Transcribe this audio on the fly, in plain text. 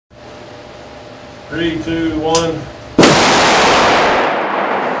3, 2, 1.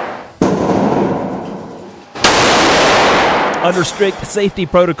 Under strict safety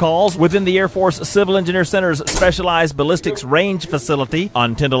protocols within the Air Force Civil Engineer Center's Specialized Ballistics Range Facility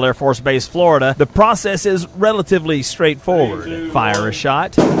on Tyndall Air Force Base, Florida, the process is relatively straightforward. Fire a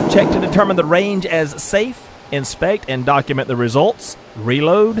shot, check to determine the range as safe, inspect and document the results,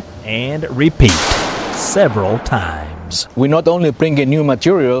 reload, and repeat several times. We not only bring in new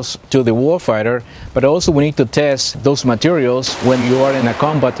materials to the warfighter, but also we need to test those materials when you are in a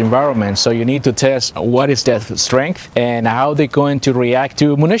combat environment. So you need to test what is their strength and how they're going to react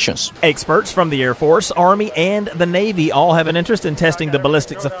to munitions. Experts from the Air Force, Army, and the Navy all have an interest in testing the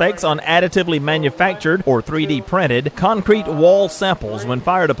ballistics effects on additively manufactured or 3D printed concrete wall samples when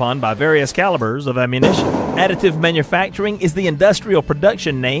fired upon by various calibers of ammunition. Additive manufacturing is the industrial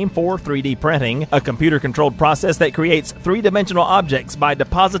production name for 3D printing, a computer-controlled process that creates three-dimensional objects by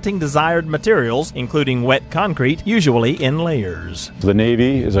depositing desired materials, including wet concrete, usually in layers. The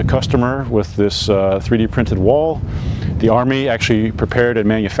Navy is a customer with this 3D printed wall. The Army actually prepared and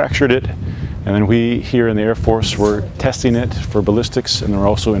manufactured it, and then we here in the Air Force were testing it for ballistics, and we're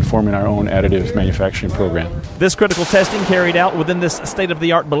also informing our own additive manufacturing program. This critical testing carried out within this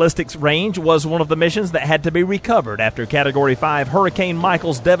state-of-the-art ballistics range was one of the missions that had to be recovered after Category 5 Hurricane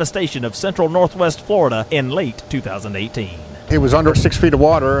Michael's devastation of central northwest Florida in late 2018. It was under 6 feet of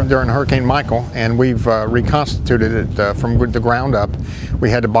water during Hurricane Michael, and we've reconstituted it from the ground up. We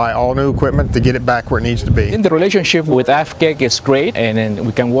had to buy all new equipment to get it back where it needs to be. And the relationship with AFCEC is great, and then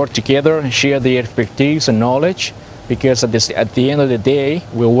we can work together and share the expertise and knowledge, because at the end of the day,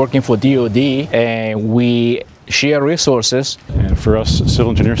 we're working for DoD, and we share resources. And for us,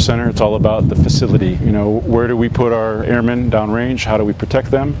 Civil Engineer Center, it's all about the facility. You know, where do we put our airmen downrange? How do we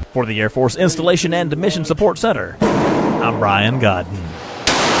protect them? For the Air Force Installation and Mission Support Center, I'm Brian Goddin.